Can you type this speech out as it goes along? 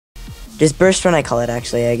Just burst when I call it,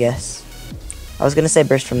 actually, I guess. I was gonna say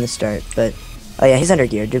burst from the start, but... Oh yeah, he's under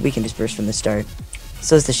gear, dude. We can just burst from the start.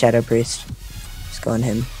 So is the Shadow Priest. Just go on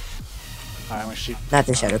him. Alright, I'm gonna shoot... Not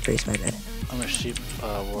the Shadow Priest, my bad. I'm gonna shoot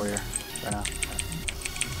Warrior right now.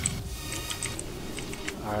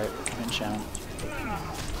 Alright, I'm hitting Shannon.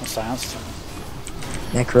 I'm silenced.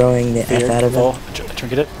 Necroing the F out of him.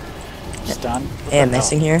 Trinket it. Stun. Hey, I'm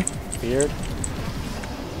messing here. Beard.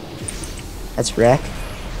 That's wreck.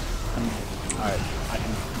 Alright, I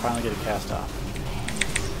can finally get a cast off.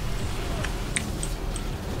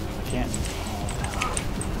 I can't.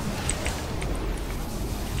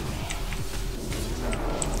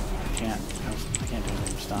 I can't do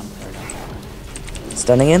anything. Stun. There we go.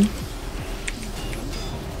 Stunning him.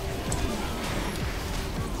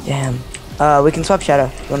 Damn. We can swap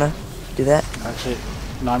Shadow. You wanna do that? Actually,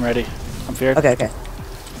 no, I'm ready. I'm feared. Okay, okay.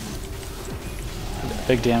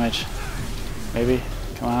 Big damage. Maybe.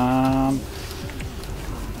 Come on.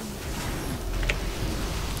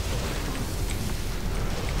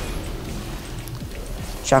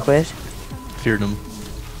 Shockwave. Feared him.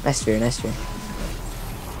 Nice fear, nice fear.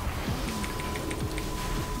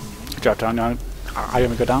 Drop down. Are you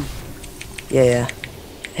gonna go down? Yeah, yeah.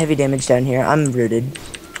 Heavy damage down here. I'm rooted.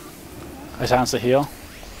 I silence the heal.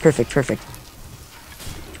 Perfect, perfect.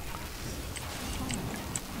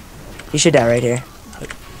 You should die right here.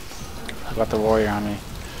 I got the warrior on me.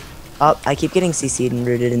 Oh, I keep getting CC'd and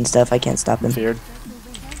rooted and stuff. I can't stop him. Feared.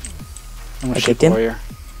 I'm gonna I shoot kicked him. warrior.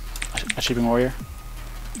 A sheeping warrior.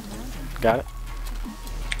 Got it.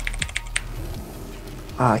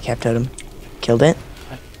 Ah, I capped out him. Killed it.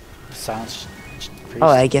 Silence. Priest. Oh,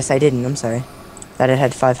 I guess I didn't. I'm sorry. Thought it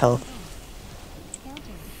had 5 health.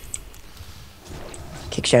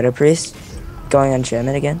 Kick Shadow Priest. Going on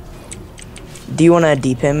Shaman again. Do you want to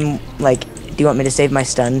deep him? Like, do you want me to save my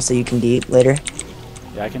stun so you can deep later?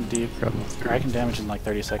 Yeah, I can deep. Or I can damage in like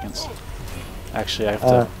 30 seconds. Actually, I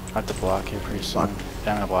have to block here pretty soon.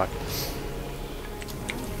 Yeah, I'm gonna block.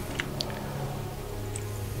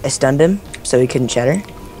 I stunned him so he couldn't shatter.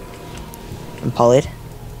 I'm polyed.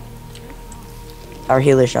 Our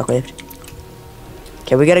healer shockwaved.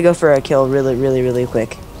 Okay, we gotta go for a kill really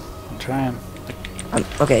quick. I'm trying.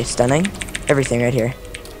 Okay, stunning. Everything right here.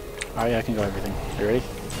 Oh yeah, I can go everything. You ready?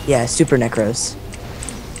 Yeah, super necros.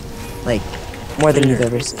 Like, more than you've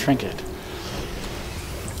ever seen. Trinket.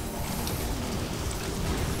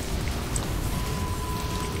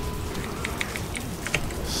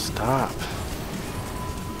 Stop.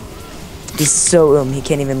 He's so he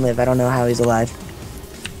can't even live. I don't know how he's alive.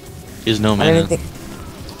 He's no I don't man. even think.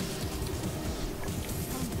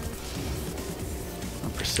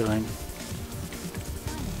 I'm pursuing.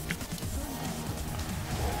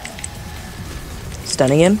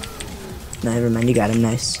 Stunning him? No, never mind. You got him.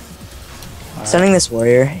 Nice. All Stunning right. this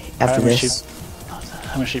warrior after I'm gonna this.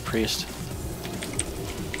 I'm gonna shoot priest.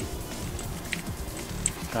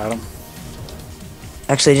 Got him.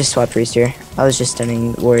 Actually, just swap priest here. I was just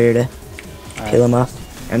stunning warrior to kill him off.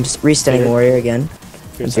 I'm just re-stunning warrior again.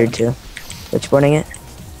 I'm feared too. Which boarding it?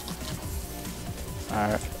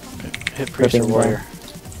 Alright. Hit priest or warrior?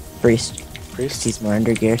 Priest. Priest? He's more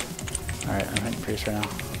under geared. Alright, I'm hitting priest right now.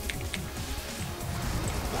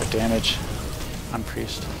 For damage, I'm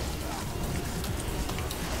priest.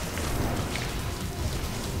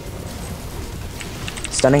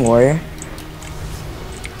 Stunning warrior.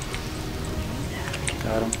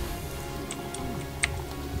 Got him.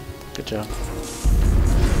 Good job.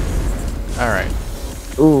 Alright.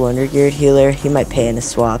 Ooh, under geared healer. He might pay in a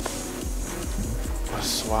swap. A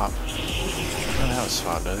swap. He doesn't have a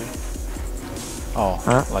swap, does he? Oh,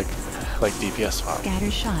 huh? like DPS swap. Scatter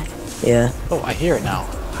shot. Yeah. Oh, I hear it now.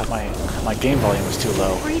 My game volume was too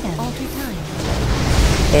low. Freedom. Alter time.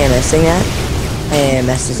 AMSing that?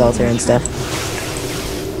 AMS his altar and stuff.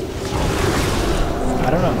 I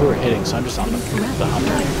don't know who we're hitting, so I'm just on the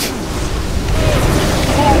hunter.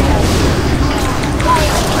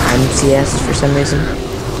 I'm CS for some reason.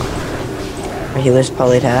 Our healer's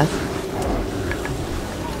polyed half.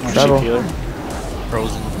 Trouble. Healer.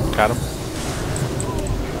 Frozen. Got him.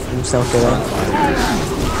 Himself healer.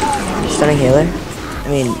 Stunning healer. I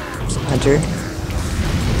mean, hunter.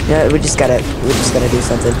 Yeah, we just gotta do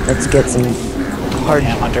something. Let's get some hard.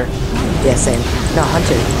 Yeah, hunter. Yeah, same. No,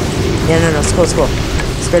 hunter. Yeah, no, school.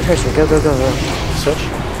 Spread pressure. Go. Switch.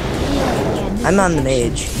 I'm on the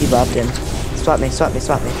mage. He bopped in. Swap me.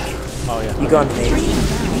 Oh yeah. You go on the mage.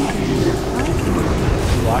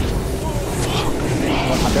 Blocked.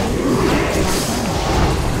 One hunter.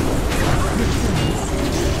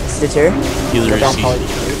 Stitcher. Healer is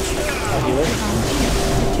Healer.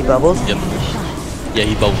 He bubbled. Yep. Yeah,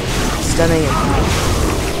 he bubbled. Stunning him.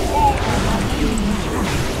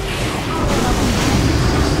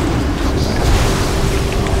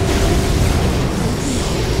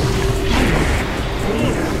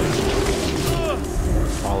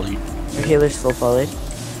 healer's full followed.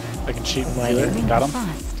 I can cheat Mining. healer. Got him.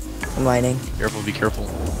 I'm mining. Careful, be careful.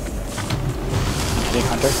 Hitting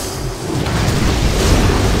hunter.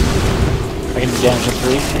 I can do damage in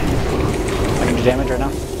 3. I can do damage right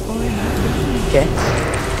now. Okay.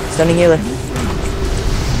 Stunning healer.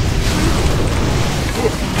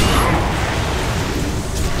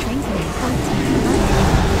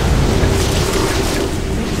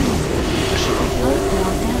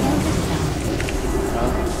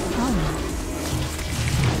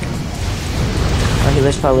 Oh,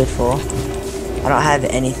 healer's probably full. I don't have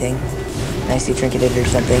anything. Nicely trinketed or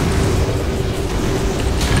something.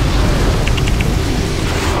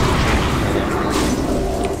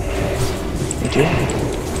 Thank you.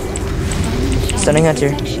 Stunning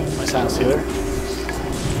hunter. My silence healer.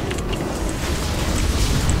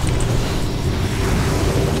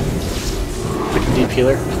 I can deep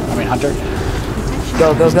healer. I mean hunter.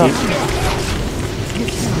 Go, go, go. Deep.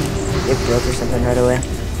 It broke or something right away.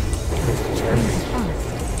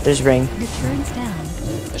 There's ring.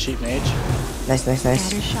 A sheep mage. Nice, nice, nice.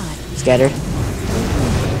 Scattered.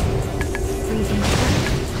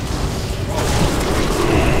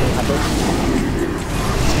 Hunter.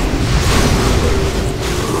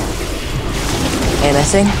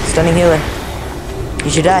 AMSing. Stunning healer. You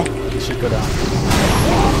should die. He should go down.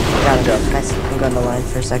 Got him. Nice. I'm going to line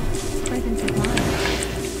for a sec.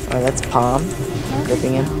 Oh, that's Palm.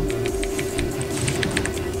 Gripping him.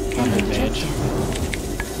 Undead mage.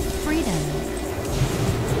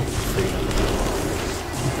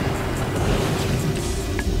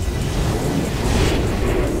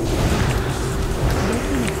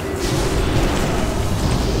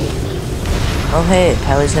 Oh hey,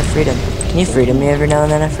 Pally's have freedom. Can you freedom me every now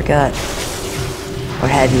and then? I forgot. Or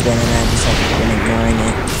have you been and I just like been ignoring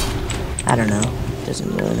it? I don't know.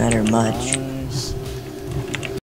 Doesn't really matter much.